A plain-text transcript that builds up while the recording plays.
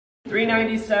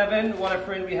397, what a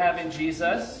friend we have in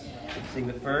Jesus. Sing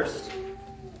the first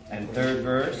and third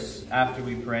verse after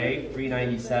we pray.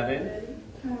 397.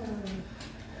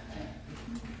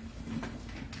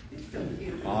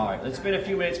 All right, let's spend a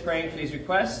few minutes praying for these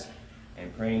requests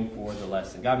and praying for the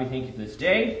lesson. God, we thank you for this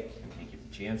day. We thank you for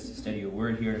the chance to study your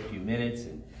word here in a few minutes.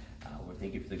 And we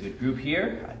thank you for the good group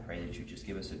here. I pray that you just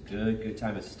give us a good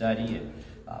time of study. And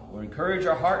Lord, encourage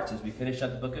our hearts as we finish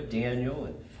up the book of Daniel.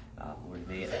 And Lord,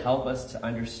 may it help us to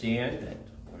understand that,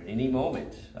 Lord, at any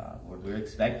moment, Lord, we're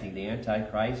expecting the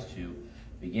Antichrist to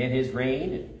begin his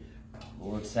reign. And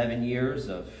Lord, 7 years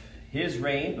of his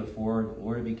reign before,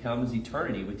 Lord, it becomes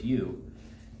eternity with you.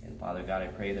 And Father God, I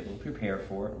pray that we'll prepare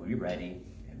for it, we'll be ready,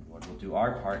 and Lord, we'll do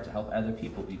our part to help other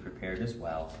people be prepared as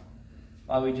well.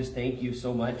 Father, we just thank you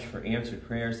so much for answered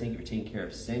prayers. Thank you for taking care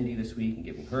of Cindy this week and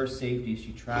giving her safety as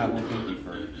she traveled. Thank you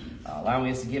for allowing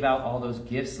us to give out all those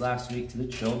gifts last week to the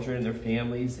children and their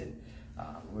families. And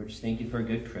Lord, just thank you for a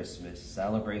good Christmas,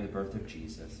 celebrating the birth of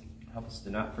Jesus. Help us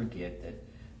to not forget that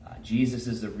Jesus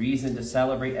is the reason to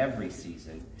celebrate every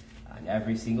season and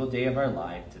every single day of our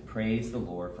life, to praise the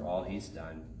Lord for all he's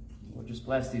done. Lord, just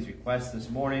bless these requests this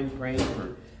morning, praying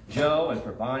for Joe and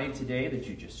for Bonnie today, that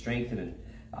you just strengthen and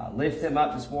lift them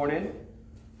up this morning.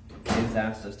 Ben's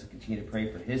asked us to continue to pray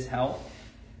for his health.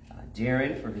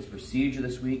 Darren, for his procedure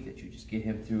this week, that you just get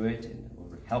him through it and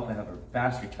help him have a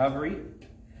fast recovery.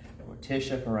 Lord,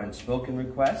 Tisha, for her unspoken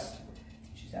requests.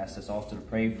 She's asked us also to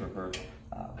pray for her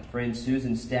friend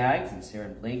Susan Staggs and Sarah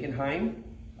Blankenheim.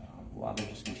 Father,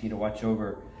 just continue to watch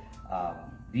over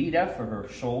Vida for her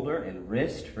shoulder and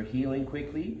wrist for healing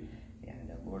quickly.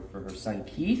 And Lord, for her son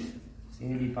Keith.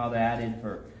 Sandy, Father, added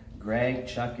for Greg,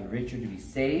 Chuck, and Richard to be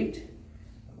saved.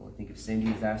 Lord, think of Cindy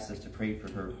has asked us to pray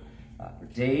for her, for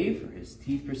Dave, for his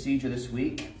teeth procedure this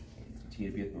week. And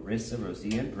continue to be with Marissa,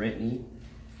 Rosie, and Brittany.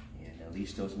 And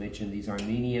Listos mentioned these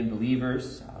Armenian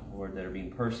believers, Lord, that are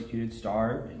being persecuted,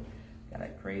 starved. And God, I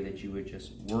pray that you would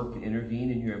just work and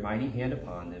intervene in your mighty hand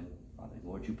upon them. Father,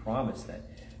 Lord, you promised that,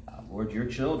 Lord, your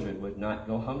children would not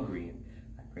go hungry. And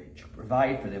I pray that you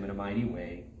provide for them in a mighty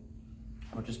way.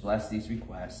 Lord, just bless these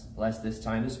requests. Bless this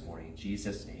time this morning. In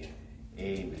Jesus' name,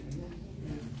 amen.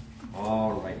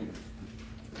 All righty.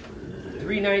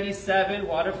 397,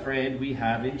 what a friend we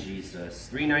have in Jesus.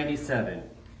 397.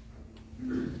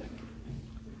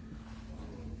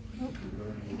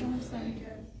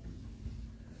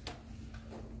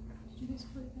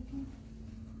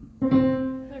 There we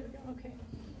go, okay.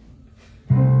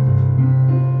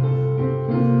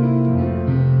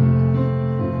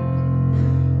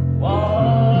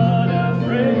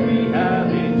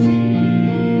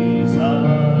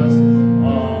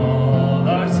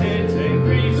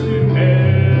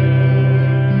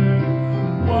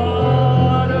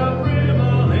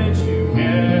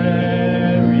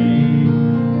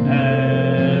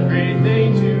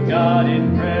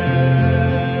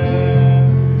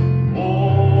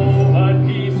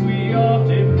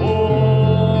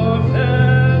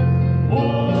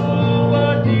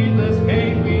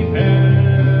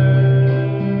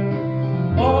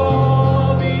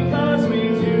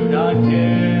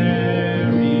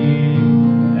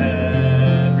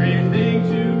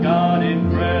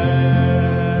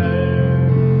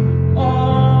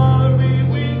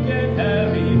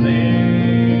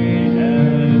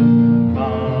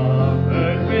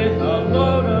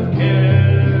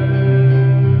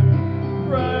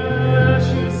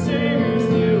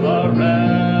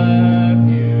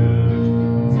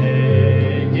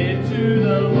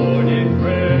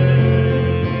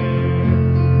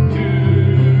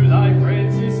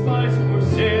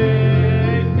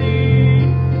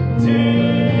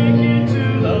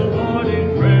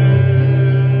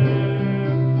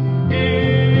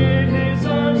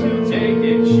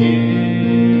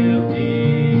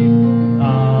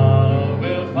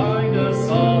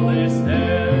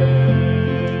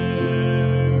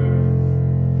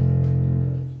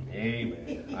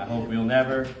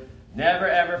 Never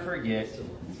ever forget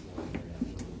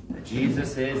that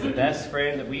Jesus is the best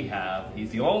friend that we have. He's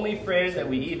the only friend that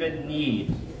we even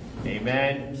need.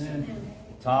 Amen. Amen.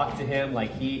 Talk to him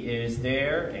like he is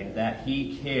there and that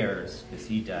he cares, because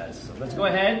he does. So let's go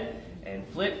ahead and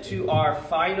flip to our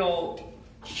final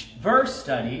verse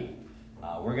study.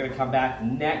 We're going to come back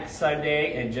next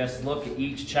Sunday and just look at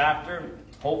each chapter.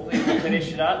 Hopefully we'll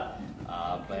finish it up.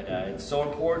 But it's so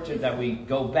important that we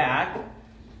go back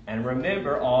and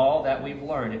remember all that we've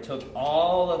learned. It took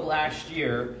all of last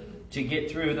year to get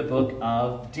through the book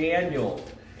of Daniel.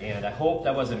 And I hope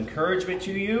that was an encouragement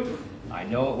to you. I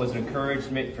know it was an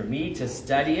encouragement for me to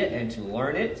study it and to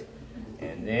learn it.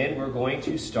 And then we're going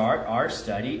to start our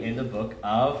study in the book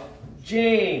of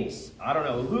James. I don't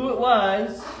know who it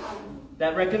was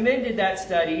that recommended that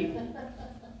study,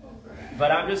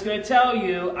 but I'm just going to tell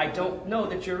you, I don't know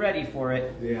that you're ready for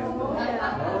it.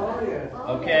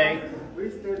 Okay?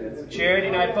 Charity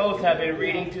and I both have been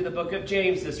reading through the book of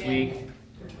James this week,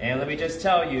 and let me just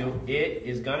tell you, it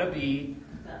is going to be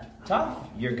tough.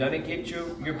 You're going to get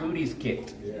your booties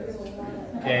kicked.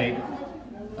 Okay?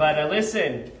 But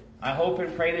listen, I hope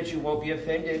and pray that you won't be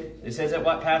offended. This isn't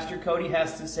what Pastor Cody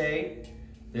has to say.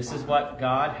 This is what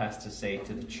God has to say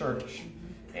to the church.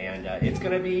 And it's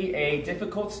going to be a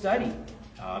difficult study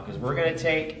because we're going to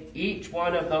take each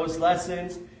one of those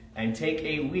lessons and take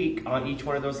a week on each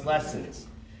one of those lessons.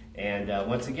 And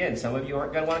once again, some of you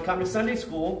aren't going to want to come to Sunday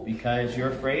school because you're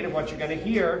afraid of what you're going to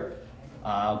hear.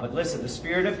 But listen, the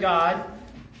Spirit of God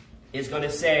is going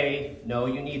to say, no,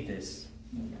 you need this.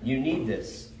 You need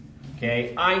this.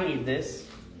 Okay? I need this.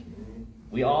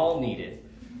 We all need it.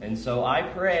 And so I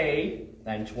pray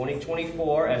that in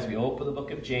 2024, as we open the book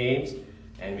of James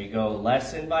and we go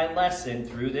lesson by lesson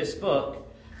through this book,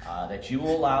 that you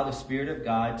will allow the Spirit of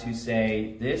God to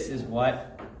say, this is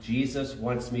what Jesus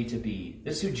wants me to be.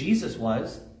 This is who Jesus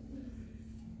was.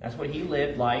 That's what he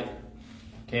lived like.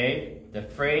 Okay? The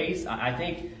phrase, I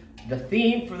think the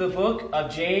theme for the book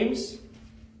of James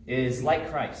is like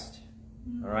Christ.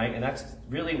 All right? And that's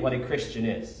really what a Christian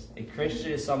is. A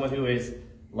Christian is someone who is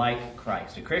like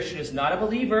Christ. A Christian is not a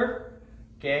believer.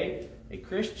 Okay? A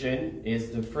Christian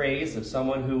is the phrase of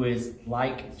someone who is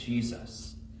like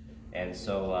Jesus. And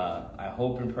so I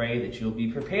hope and pray that you'll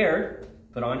be prepared.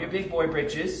 Put on your big boy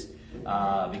britches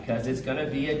because it's going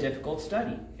to be a difficult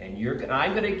study. And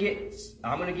I'm going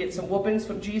to get some whoopings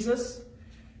from Jesus.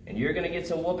 And you're going to get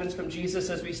some whoopings from Jesus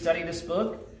as we study this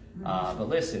book. But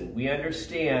listen, we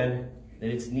understand that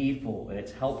it's needful and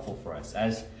it's helpful for us.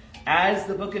 As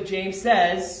the book of James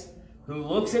says, who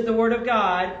looks at the Word of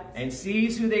God and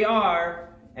sees who they are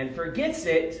and forgets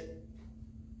it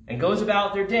and goes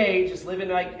about their day just living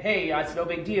like, hey, it's no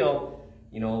big deal,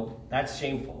 you know, that's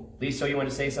shameful. Lisa, you want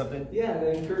to say something? Yeah,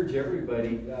 to encourage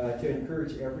everybody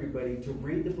to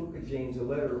read the book of James, a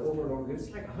letter over and over. It's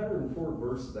like 104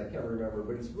 verses, I can't remember,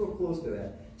 but it's real close to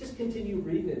that. Just continue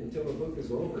reading it until the book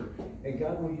is over. And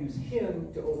God will use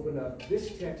him to open up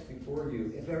this text before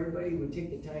you. If everybody would take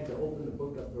the time to open the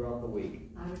book up throughout the week.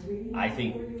 I was reading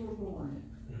before you were born.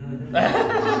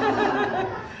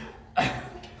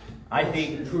 I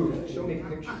think, show me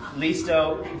pictures.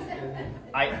 Listo,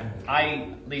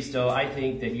 I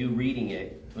think that you reading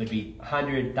it would be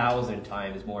 100,000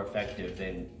 times more effective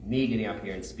than me getting up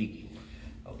here and speaking.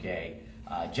 Okay,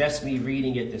 just me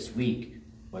reading it this week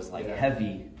was like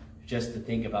heavy just to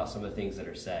think about some of the things that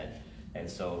are said.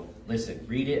 And so, listen,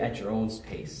 read it at your own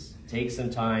pace. Take some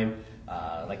time,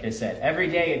 like I said, every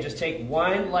day, and just take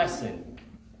one lesson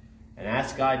and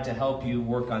ask God to help you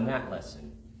work on that lesson.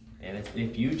 And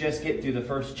if you just get through the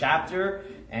first chapter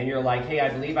and you're like, hey, I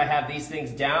believe I have these things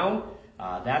down,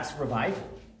 that's revival.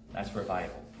 That's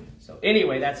revival. So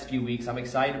anyway, that's a few weeks. I'm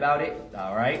excited about it.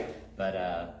 All right. But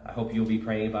I hope you'll be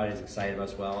praying about it as excited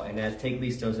as well. And take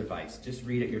Listo's advice. Just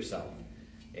read it yourself.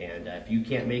 And if you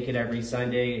can't make it every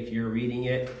Sunday, if you're reading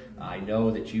it, I know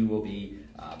that you will be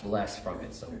blessed from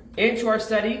it. So into our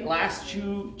study, last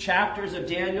two chapters of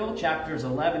Daniel, chapters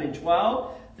 11 and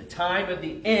 12, the time of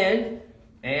the end,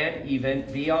 and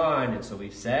even beyond. And so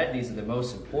we've said these are the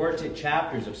most important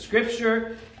chapters of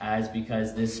Scripture,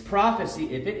 because this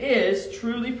prophecy, if it is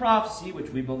truly prophecy, which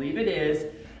we believe it is,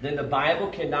 then the Bible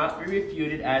cannot be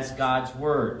refuted as God's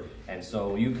Word. And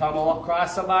so you come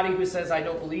across somebody who says, I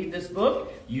don't believe this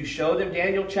book, you show them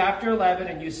Daniel chapter 11,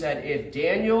 and you said, if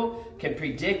Daniel can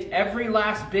predict every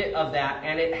last bit of that,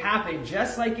 and it happened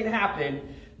just like it happened,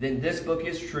 then this book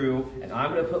is true, and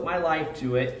I'm going to put my life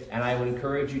to it, and I would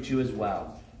encourage you to as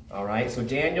well. All right, so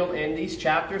Daniel in these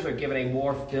chapters are given a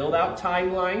more filled out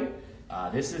timeline.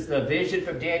 This is the vision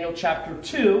from Daniel chapter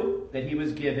 2 that he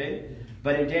was given.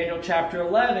 But in Daniel chapter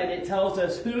 11, it tells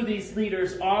us who these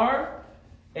leaders are,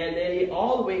 and then it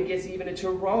all the way gets even into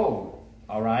Rome.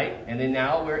 All right, and then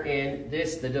now we're in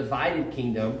the divided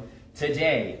kingdom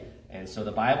today. And so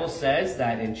the Bible says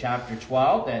that in chapter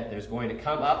 12 that there's going to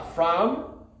come up from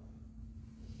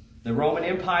the Roman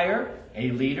Empire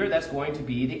a leader that's going to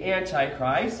be the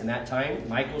Antichrist. And that time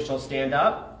Michael shall stand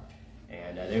up,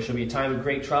 and there shall be a time of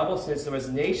great trouble, since there was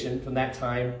a nation from that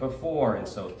time before. And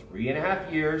so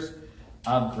 3.5 years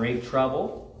of great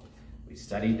trouble. We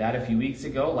studied that a few weeks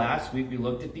ago. Last week we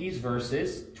looked at these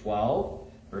verses,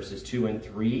 12, verses 2 and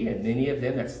 3. And many of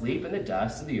them that sleep in the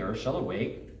dust of the earth shall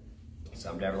awake,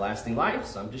 some to everlasting life,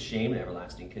 some to shame and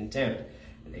everlasting contempt.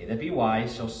 And they that be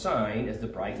wise shall shine as the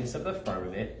brightness of the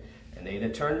firmament, and they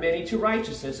that turn many to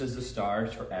righteousness as the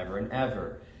stars forever and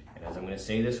ever. And as I'm going to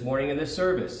say this morning in this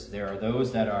service, there are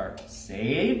those that are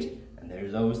saved, and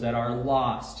there's those that are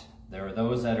lost. There are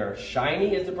those that are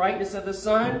shining as the brightness of the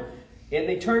sun in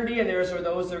eternity, and there are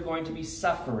those that are going to be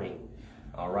suffering.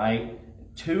 All right?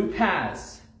 Two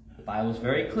paths. The Bible is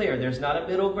very clear. There's not a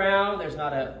middle ground. There's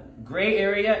not a gray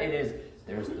area.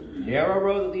 There's the narrow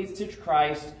road that leads to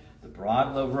Christ, the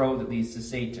broad road that leads to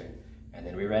Satan. And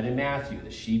then we read in Matthew,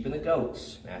 the sheep and the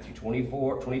goats. Matthew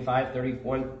 25,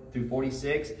 31 through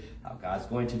 46, how God's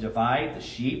going to divide the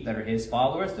sheep that are his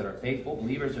followers, that are faithful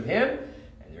believers of him,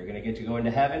 and they're going to get to go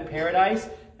into heaven, paradise,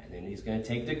 and then he's going to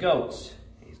take the goats.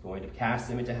 He's going to cast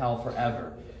them into hell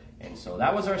forever. And so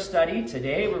that was our study.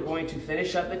 Today we're going to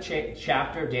finish up the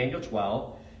chapter of Daniel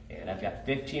 12, and I've got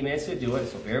 15 minutes to do it,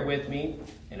 so bear with me.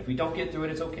 And if we don't get through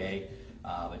it, it's okay.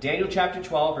 But Daniel chapter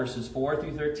 12, verses 4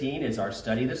 through 13 is our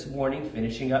study this morning,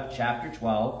 finishing up chapter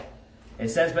 12. It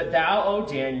says, "But thou, O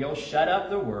Daniel, shut up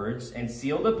the words and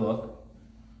seal the book,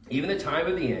 even the time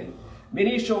of the end.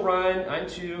 Many shall run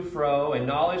unto fro, and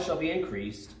knowledge shall be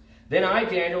increased. Then I,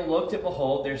 Daniel, looked, and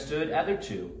behold, there stood other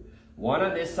two, one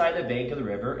on this side of the bank of the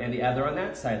river, and the other on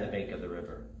that side of the bank of the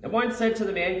river. And one said to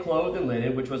the man clothed in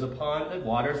linen, which was upon the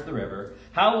waters of the river,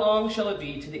 How long shall it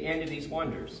be to the end of these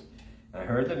wonders? And I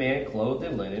heard the man clothed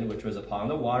in linen, which was upon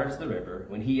the waters of the river,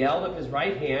 when he held up his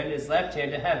right hand and his left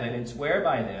hand to heaven, and sware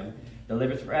by them that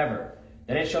liveth forever.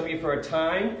 Then it shall be for a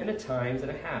time and a times and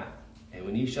a half. And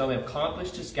when he shall have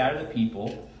accomplished to scatter the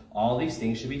people, all these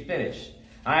things shall be finished.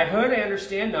 I had heard, I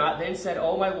understand not. Then said,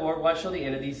 O my Lord, what shall the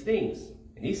end of these things?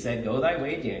 And he said, Go thy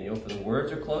way, Daniel, for the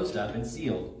words are closed up and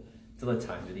sealed till the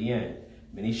time of the end.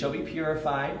 Many shall be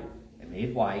purified and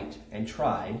made white and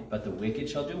tried, but the wicked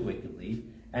shall do wickedly,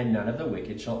 and none of the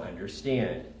wicked shall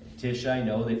understand." Tisha, I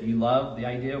know that you love the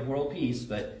idea of world peace,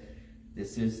 but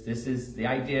this is the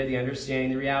idea, the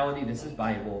understanding, the reality. This is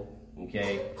Bible,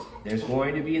 okay? There's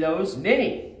going to be those,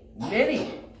 many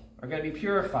are going to be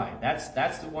purified. That's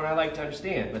the one I like to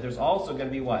understand. But there's also going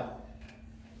to be what?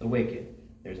 The wicked.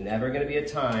 There's never going to be a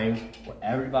time where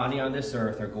everybody on this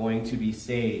earth are going to be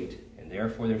saved. And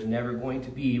therefore, there's never going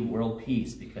to be world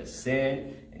peace, because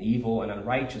sin and evil and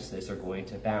unrighteousness are going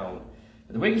to abound.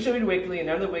 But the wicked shall do wickedly, and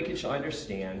none of the wicked shall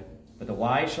understand, but the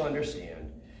wise shall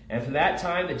understand. And from that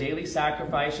time the daily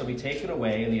sacrifice shall be taken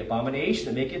away, and the abomination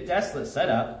that maketh desolate set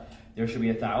up. There shall be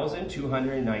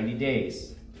 1,290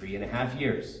 days, 3.5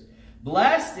 years.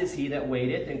 Blessed is he that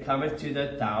waiteth, and cometh to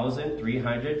the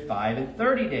 1,305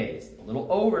 days, a little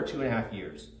over 2.5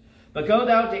 years. But go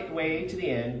thou way to the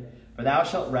end, for thou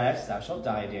shalt rest, thou shalt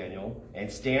die, Daniel, and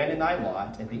stand in thy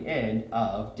lot at the end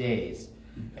of days.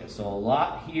 And so a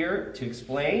lot here to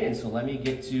explain, and so let me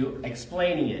get to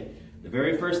explaining it. The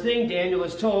very first thing Daniel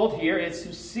is told here is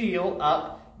to seal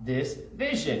up this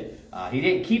vision. He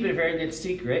didn't keep it a very good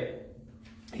secret.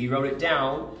 He wrote it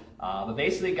down. But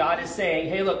basically God is saying,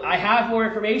 hey, look, I have more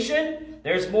information.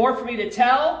 There's more for me to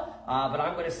tell, but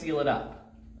I'm going to seal it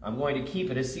up. I'm going to keep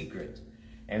it a secret.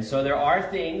 And so there are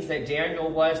things that Daniel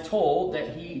was told that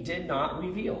he did not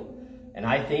reveal. And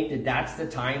I think that that's the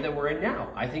time that we're in now.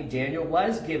 I think Daniel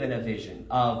was given a vision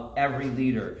of every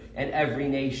leader and every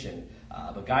nation.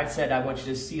 But God said, I want you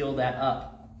to seal that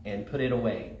up and put it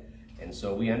away. And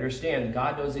so we understand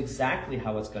God knows exactly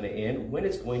how it's going to end, when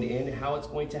it's going to end, and how it's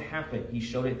going to happen. He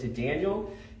showed it to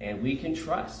Daniel, and we can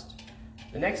trust.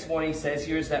 The next one he says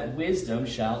here is that wisdom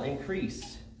shall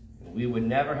increase. We would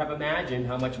never have imagined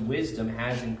how much wisdom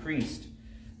has increased.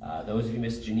 Those of you,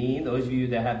 Miss Janine, those of you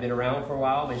that have been around for a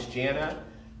while, Miss Jana,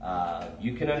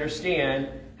 you can understand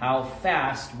how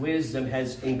fast wisdom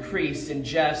has increased in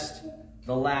just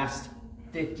the last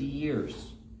 50 years.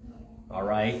 All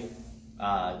right?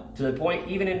 To the point,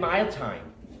 even in my time,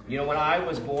 you know, when I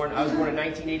was born in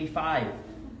 1985.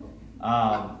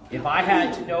 If I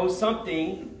had to know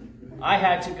something, I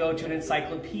had to go to an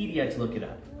encyclopedia to look it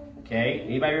up. Okay?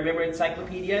 Anybody remember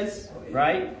encyclopedias?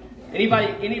 Right?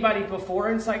 Anybody before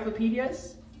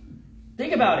encyclopedias?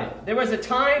 Think about it. There was a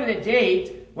time and a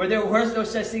date where there was no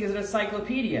such thing as an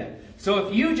encyclopedia. So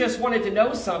if you just wanted to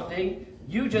know something,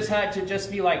 you just had to just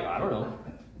be like, I don't know.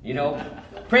 You know,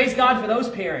 praise God for those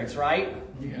parents, right?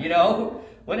 Yeah. You know,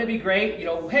 wouldn't it be great? You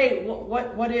know, hey,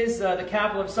 what is the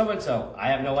capital of so-and-so? I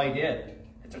have no idea.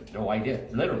 No idea.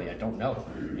 Literally, I don't know.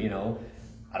 You know,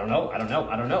 I don't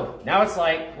know. Now it's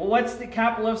like, well, what's the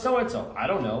capital of so-and-so? I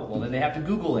don't know. Well, then they have to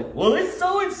Google it. Well, it's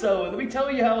so-and-so. Let me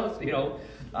tell you how, you know.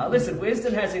 Listen,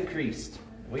 wisdom has increased.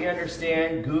 We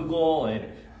understand Google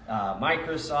and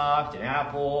Microsoft and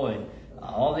Apple and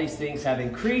all these things have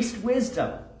increased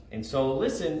wisdom. And so,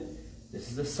 listen,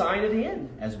 this is a sign of the end.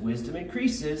 As wisdom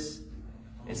increases,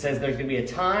 It says there's going to be a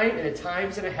time and a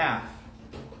times and a half.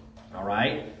 All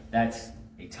right? That's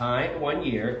a time, 1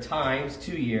 year, times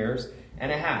 2 years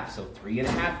and a half. So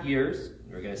 3.5 years.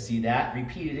 We're going to see that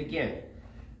repeated again.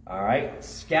 All right?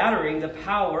 Scattering the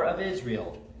power of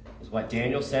Israel is what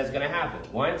Daniel says is going to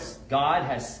happen. Once God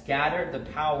has scattered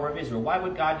the power of Israel. Why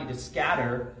would God need to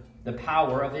scatter the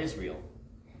power of Israel?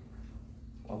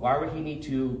 Well, why would he need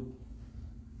to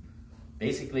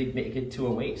basically make it to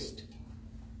a waste?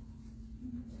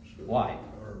 Why?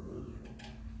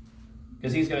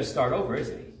 Because he's going to start over,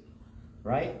 isn't he?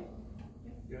 Right?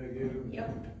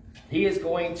 Yep. He is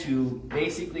going to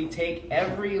basically take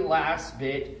every last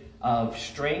bit of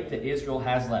strength that Israel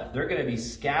has left. They're going to be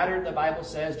scattered, the Bible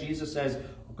says. Jesus says,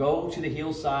 go to the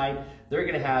hillside. They're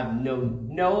going to have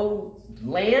no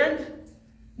land,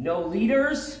 no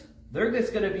leaders. They're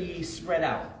just going to be spread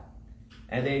out.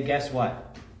 And then guess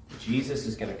what? Jesus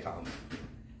is going to come.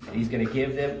 And he's going to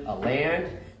give them a land,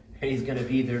 and he's going to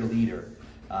be their leader.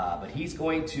 But he's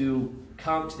going to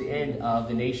come to the end of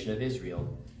the nation of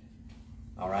Israel.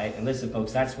 All right? And listen,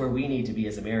 folks, that's where we need to be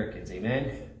as Americans.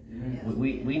 Amen? Yes.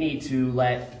 We need to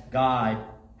let God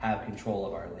have control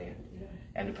of our land. Yeah.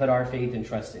 And to put our faith and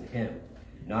trust in him.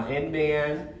 Not in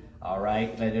man, all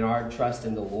right, but in our trust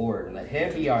in the Lord. And let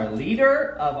him be our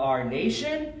leader of our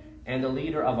nation and the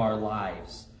leader of our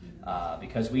lives.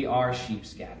 Because we are sheep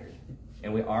scattered.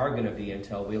 And we are going to be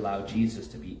until we allow Jesus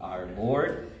to be our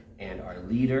Lord and our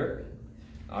leader.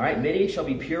 All right, many shall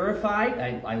be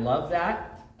purified. I love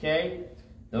that, okay?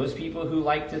 Those people who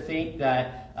like to think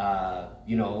that,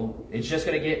 it's just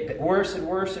going to get worse and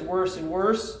worse and worse and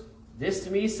worse. This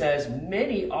to me says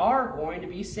many are going to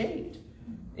be saved.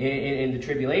 In the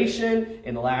tribulation,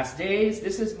 in the last days,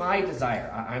 this is my desire.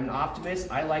 I'm an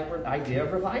optimist. I like the idea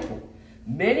of revival.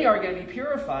 Many are going to be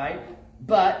purified,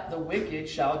 but the wicked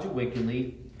shall do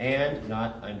wickedly and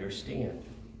not understand.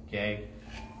 Okay?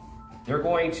 They're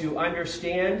going to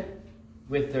understand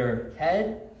with their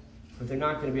head, but they're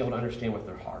not going to be able to understand with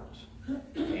their heart.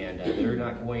 And they're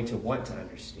not going to want to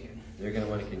understand. They're going to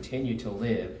want to continue to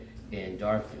live in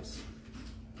darkness.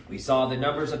 We saw the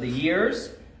numbers of the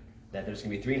years, that there's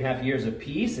going to be 3.5 years of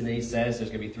peace, and then he says there's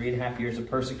going to be 3.5 years of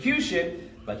persecution,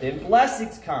 but then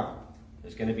blessings come.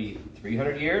 There's going to be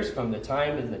 300 years from the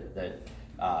time of the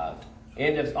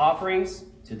end of offerings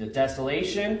to the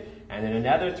desolation, and then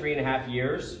another 3.5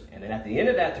 years, and then at the end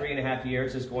of that 3.5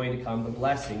 years is going to come the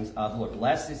blessings of the Lord.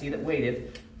 Blessed is he that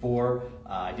waiteth for,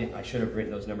 I should have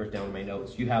written those numbers down in my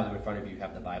notes. You have them in front of you. You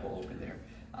have the Bible open there.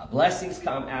 Blessings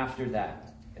come after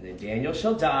that. And then Daniel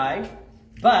shall die,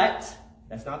 but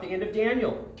that's not the end of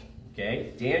Daniel.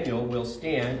 Okay? Daniel will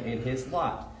stand in his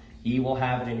lot. He will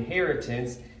have an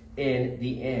inheritance in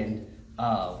the end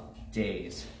of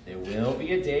days. There will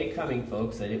be a day coming,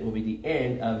 folks, that it will be the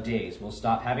end of days. We'll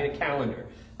stop having a calendar.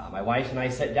 My wife and I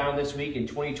sat down this week in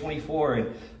 2024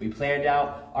 and we planned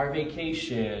out our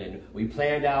vacation and we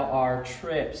planned out our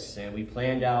trips and we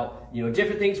planned out,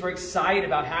 different things we're excited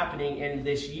about happening in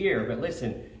this year. But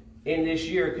listen, in this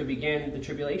year could begin the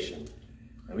tribulation.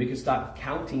 And we could stop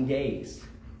counting days.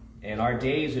 And our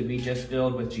days would be just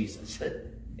filled with Jesus. Amen?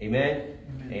 Amen?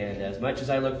 And as much as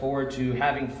I look forward to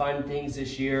having fun things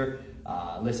this year,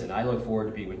 listen, I look forward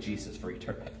to being with Jesus for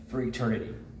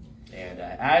eternity. And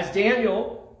as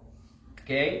Daniel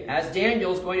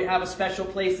is going to have a special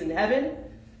place in heaven,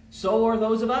 so are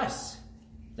those of us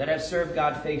that have served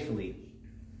God faithfully.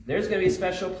 There's going to be a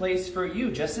special place for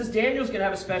you. Just as Daniel's going to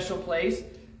have a special place,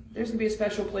 there's going to be a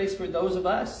special place for those of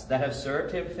us that have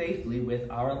served him faithfully with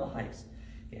our lives.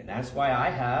 And that's why I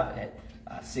have,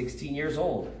 at 16 years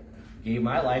old, gave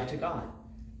my life to God.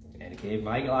 And gave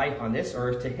my life on this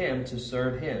earth to him to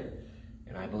serve him.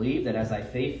 And I believe that as I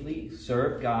faithfully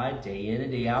serve God day in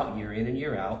and day out, year in and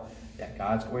year out, that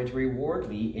God's going to reward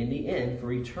me in the end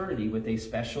for eternity with a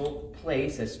special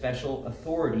place, a special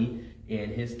authority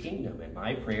in his kingdom. And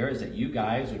my prayer is that you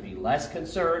guys would be less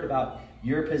concerned about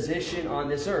your position on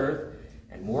this earth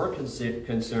and more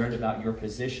concerned about your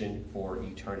position for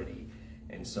eternity.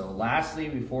 And so lastly,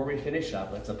 before we finish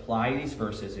up, let's apply these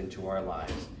verses into our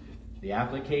lives. The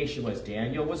application was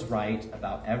Daniel was right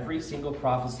about every single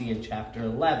prophecy in chapter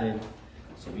 11,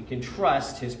 so we can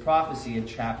trust his prophecy in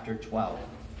chapter 12.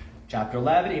 Chapter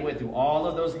 11, he went through all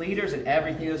of those leaders and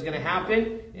everything that was going to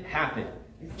happen. It happened.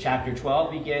 Chapter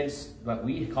 12 begins what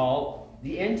we call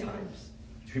the end times,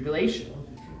 tribulation.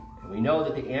 And we know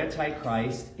that the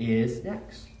Antichrist is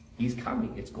next. He's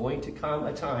coming. It's going to come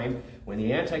a time when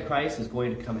the Antichrist is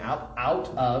going to come out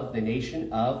of the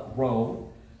nation of Rome,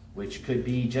 which could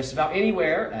be just about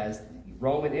anywhere as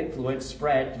Roman influence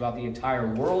spread throughout the entire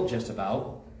world just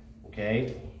about.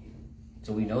 Okay?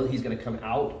 So we know that he's going to come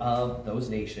out of those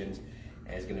nations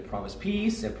and is going to promise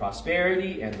peace and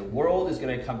prosperity, and the world is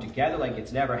going to come together like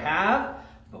it's never have.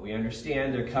 But we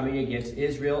understand they're coming against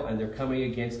Israel, and they're coming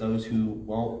against those who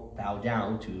won't bow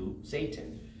down to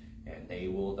Satan. And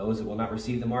those that will not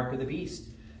receive the mark of the beast.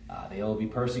 They will be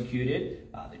persecuted.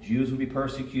 The Jews will be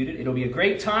persecuted. It'll be a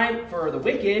great time for the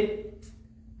wicked,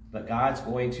 but God's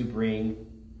going to bring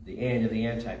the end of the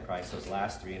Antichrist those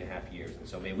last 3.5 years. And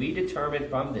so may we determine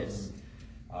from this,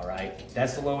 all right,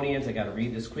 Thessalonians, I got to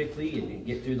read this quickly and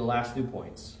get through the last 2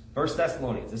 points. 1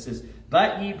 Thessalonians, this is,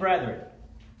 but ye brethren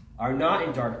are not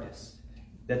in darkness,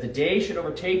 that the day should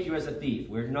overtake you as a thief.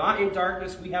 We're not in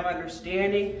darkness. We have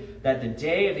understanding that the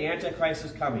day of the Antichrist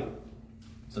is coming.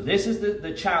 So this is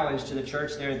the challenge to the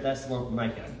church there in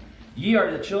Thessalonica. Ye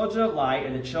are the children of light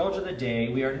and the children of the day.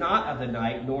 We are not of the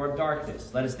night nor of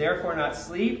darkness. Let us therefore not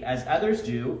sleep as others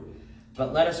do,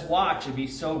 but let us watch and be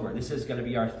sober. This is going to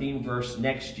be our theme verse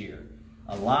next year.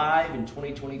 Alive in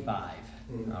 2025.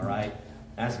 All right?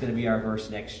 That's going to be our verse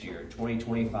next year,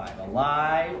 2025.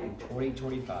 Alive in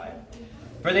 2025.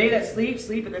 For they that sleep,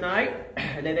 sleep in the night,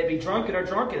 and they that be drunken are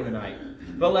drunken in the night.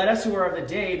 But let us who are of the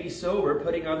day be sober,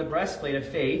 putting on the breastplate of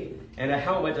faith and a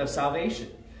helmet of salvation.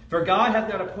 For God hath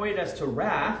not appointed us to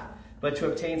wrath, but to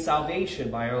obtain salvation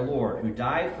by our Lord, who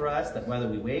died for us, that whether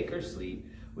we wake or sleep,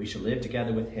 we shall live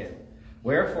together with him.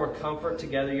 Wherefore comfort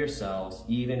together yourselves,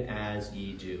 even as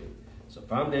ye do. So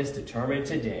from this, determine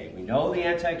today. We know the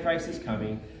Antichrist is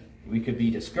coming. We could be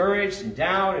discouraged and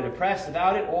down and depressed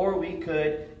about it, or we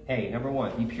could, hey, number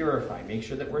one, be purified. Make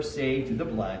sure that we're saved through the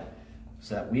blood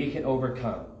so that we can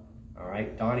overcome. All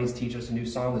right, Donnie's teaching us a new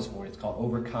song this morning. It's called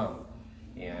Overcome.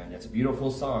 And it's a beautiful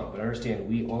song, but understand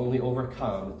we only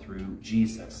overcome through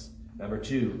Jesus. Number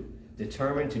two,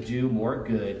 determined to do more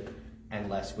good and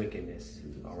less wickedness.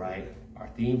 All right, our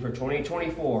theme for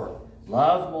 2024,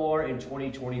 love more in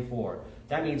 2024.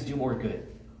 That means do more good,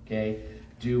 okay?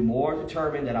 Do more,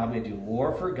 determined that I'm going to do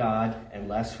more for God and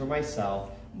less for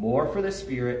myself, more for the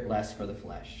Spirit, less for the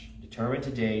flesh. Determined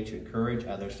today to encourage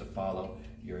others to follow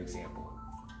your example.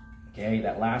 Okay,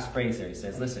 that last phrase there, he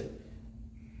says, listen,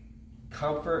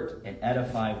 comfort and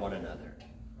edify one another.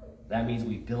 That means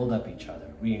we build up each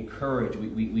other. We encourage.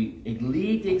 We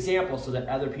lead the example so that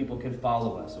other people can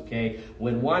follow us, okay?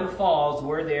 When one falls,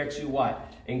 we're there to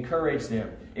what? Encourage them.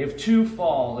 If two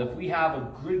fall, if we have a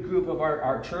good group of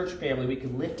our church family, we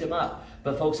can lift them up.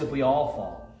 But folks, if we all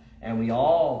fall and we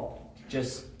all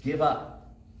just give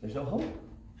up, there's no hope.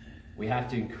 We have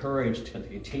to encourage to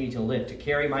continue to live, to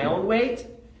carry my own weight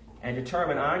and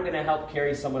determine I'm going to help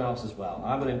carry someone else as well.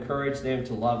 I'm going to encourage them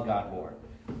to love God more,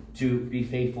 to be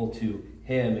faithful to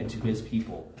him and to his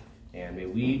people. And may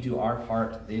we do our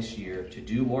part this year to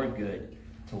do more good,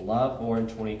 to love more in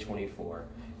 2024.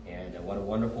 And what a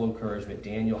wonderful encouragement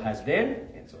Daniel has been.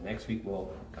 And so next week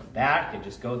we'll come back and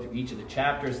just go through each of the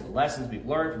chapters and the lessons we've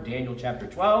learned from Daniel chapter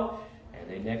 12. And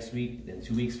then next week, then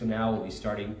 2 weeks from now, we'll be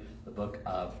starting the book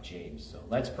of James. So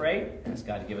let's pray. Ask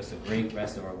God to give us a great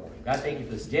rest of our morning. God, thank you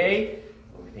for this day.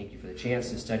 Lord, we thank you for the chance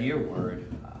to study your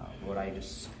word. Lord, I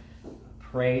just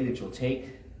pray that you'll take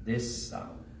this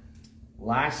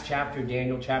last chapter,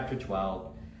 Daniel chapter 12,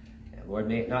 and Lord,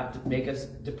 may it not make us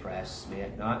depressed. May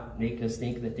it not make us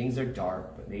think that things are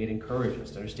dark, but may it encourage us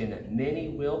to understand that many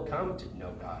will come to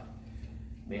know God.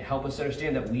 May it help us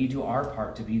understand that we do our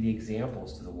part to be the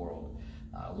examples to the world.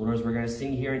 Lord, as we're going to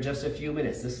sing here in just a few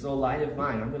minutes, this little light of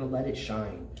mine, I'm going to let it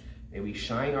shine. May we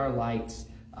shine our lights,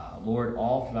 Lord,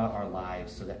 all throughout our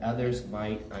lives so that others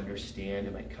might understand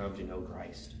and might come to know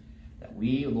Christ. That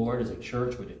we, Lord, as a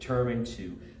church, were determined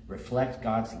to reflect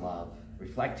God's love,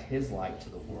 reflect his light to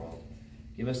the world.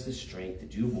 Give us the strength to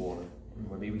do more.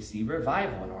 Lord, may we see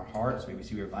revival in our hearts. May we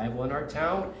see revival in our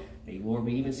town. May, Lord,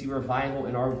 we even see revival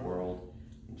in our world.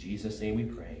 In Jesus' name we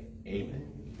pray. Amen.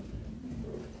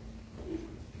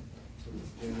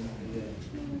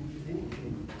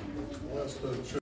 That's the